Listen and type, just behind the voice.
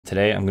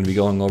Today I'm going to be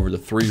going over the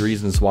 3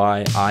 reasons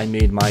why I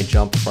made my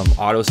jump from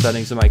auto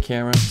settings in my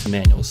camera to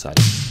manual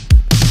settings.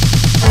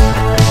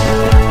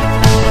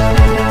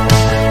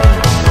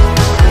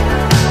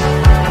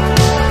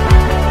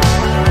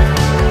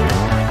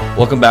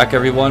 Welcome back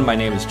everyone, my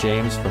name is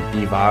James from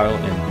Be Viral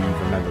and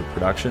Be Remembered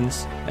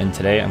Productions, and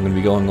today I'm going to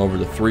be going over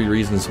the 3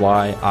 reasons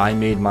why I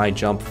made my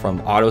jump from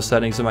auto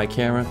settings in my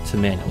camera to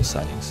manual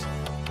settings.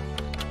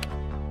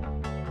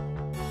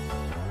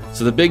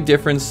 So the big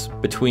difference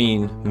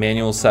between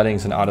manual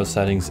settings and auto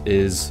settings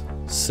is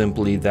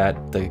simply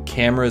that the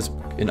cameras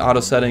in auto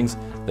settings,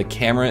 the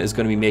camera is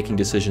going to be making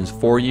decisions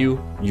for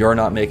you. You're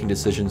not making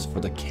decisions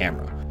for the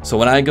camera. So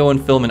when I go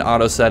and film in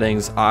auto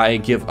settings, I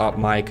give up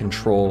my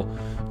control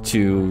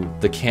to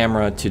the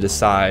camera to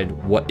decide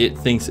what it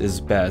thinks is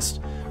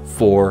best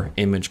for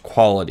image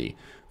quality,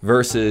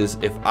 versus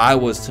if I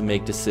was to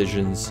make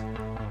decisions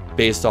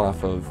based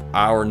off of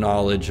our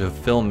knowledge of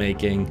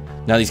filmmaking.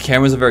 Now these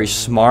cameras are very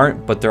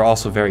smart, but they're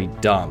also very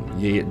dumb.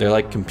 They're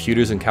like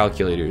computers and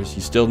calculators.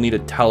 You still need to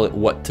tell it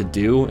what to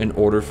do in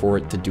order for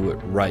it to do it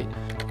right.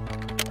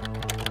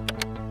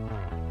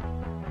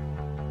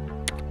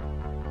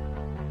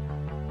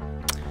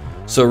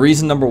 So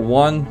reason number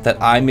 1 that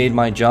I made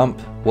my jump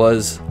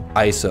was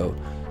ISO.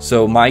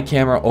 So my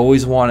camera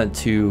always wanted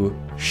to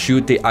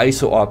shoot the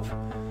ISO up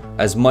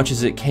as much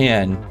as it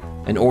can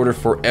in order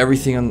for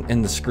everything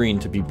in the screen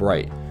to be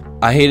bright.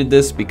 I hated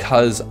this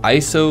because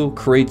ISO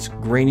creates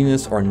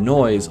graininess or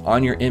noise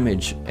on your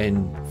image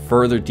and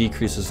further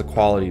decreases the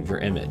quality of your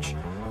image.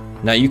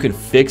 Now you can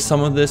fix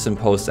some of this in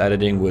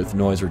post-editing with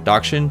noise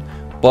reduction,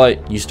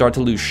 but you start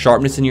to lose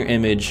sharpness in your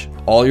image.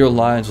 All your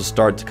lines will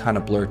start to kind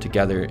of blur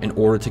together in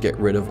order to get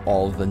rid of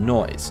all of the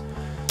noise.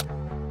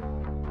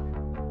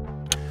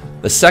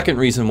 The second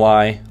reason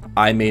why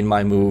I made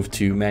my move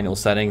to manual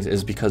settings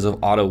is because of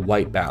auto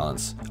white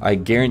balance. I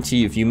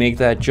guarantee if you make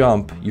that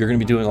jump, you're going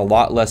to be doing a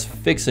lot less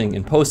fixing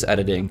in post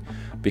editing,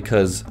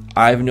 because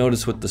I've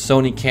noticed with the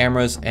Sony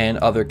cameras and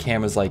other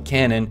cameras like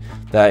Canon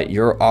that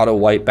your auto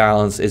white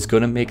balance is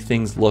going to make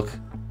things look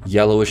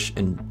yellowish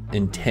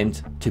in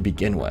tint to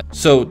begin with.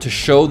 So to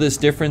show this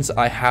difference,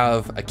 I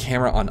have a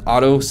camera on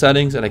auto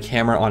settings and a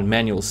camera on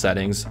manual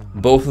settings.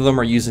 Both of them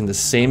are using the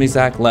same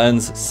exact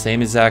lens,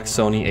 same exact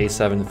Sony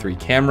a7 III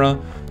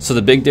camera. So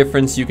the big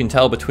difference you can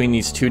tell between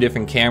these 2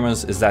 different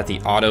cameras is that the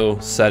auto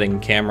setting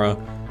camera,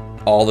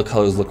 all the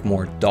colors look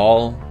more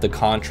dull, the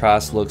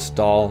contrast looks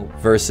dull,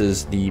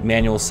 versus the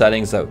manual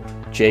settings that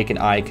Jake and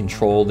I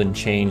controlled and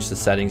changed the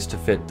settings to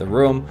fit the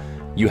room.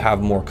 You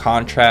have more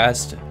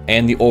contrast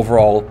and the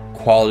overall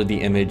quality of the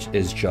image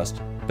is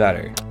just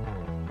better.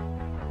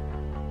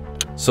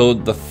 So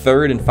the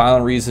third and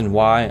final reason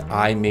why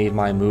I made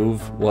my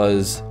move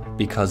was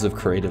because of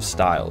creative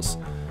styles.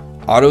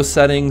 Auto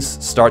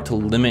settings start to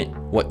limit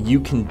what you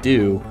can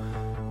do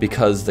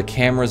because the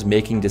camera is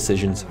making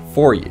decisions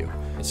for you.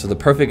 So the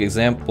perfect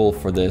example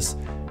for this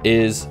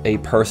is a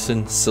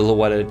person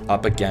silhouetted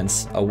up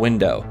against a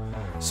window.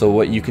 So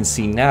what you can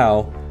see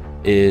now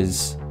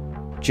is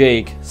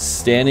Jake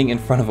standing in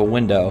front of a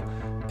window,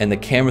 and the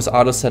camera's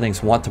auto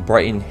settings want to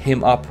brighten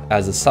him up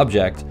as a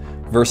subject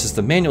versus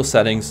the manual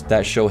settings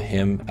that show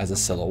him as a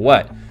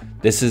silhouette.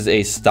 This is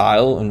a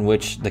style in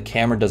which the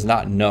camera does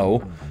not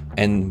know,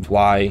 and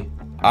why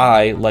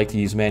I like to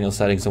use manual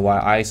settings and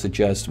why I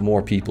suggest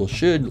more people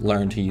should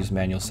learn to use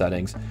manual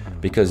settings,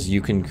 because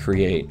you can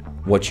create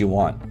what you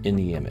want in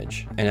the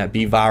image. And at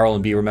Be Viral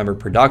and Be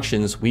Remembered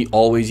Productions, we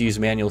always use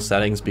manual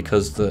settings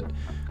because the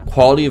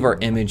quality of our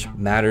image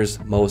matters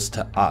most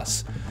to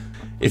us.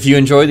 If you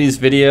enjoy these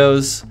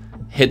videos,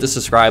 hit the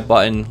subscribe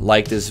button,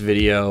 like this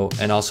video,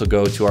 and also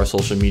go to our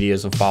social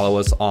medias and follow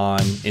us on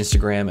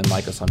Instagram and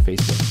like us on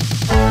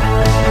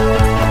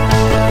Facebook.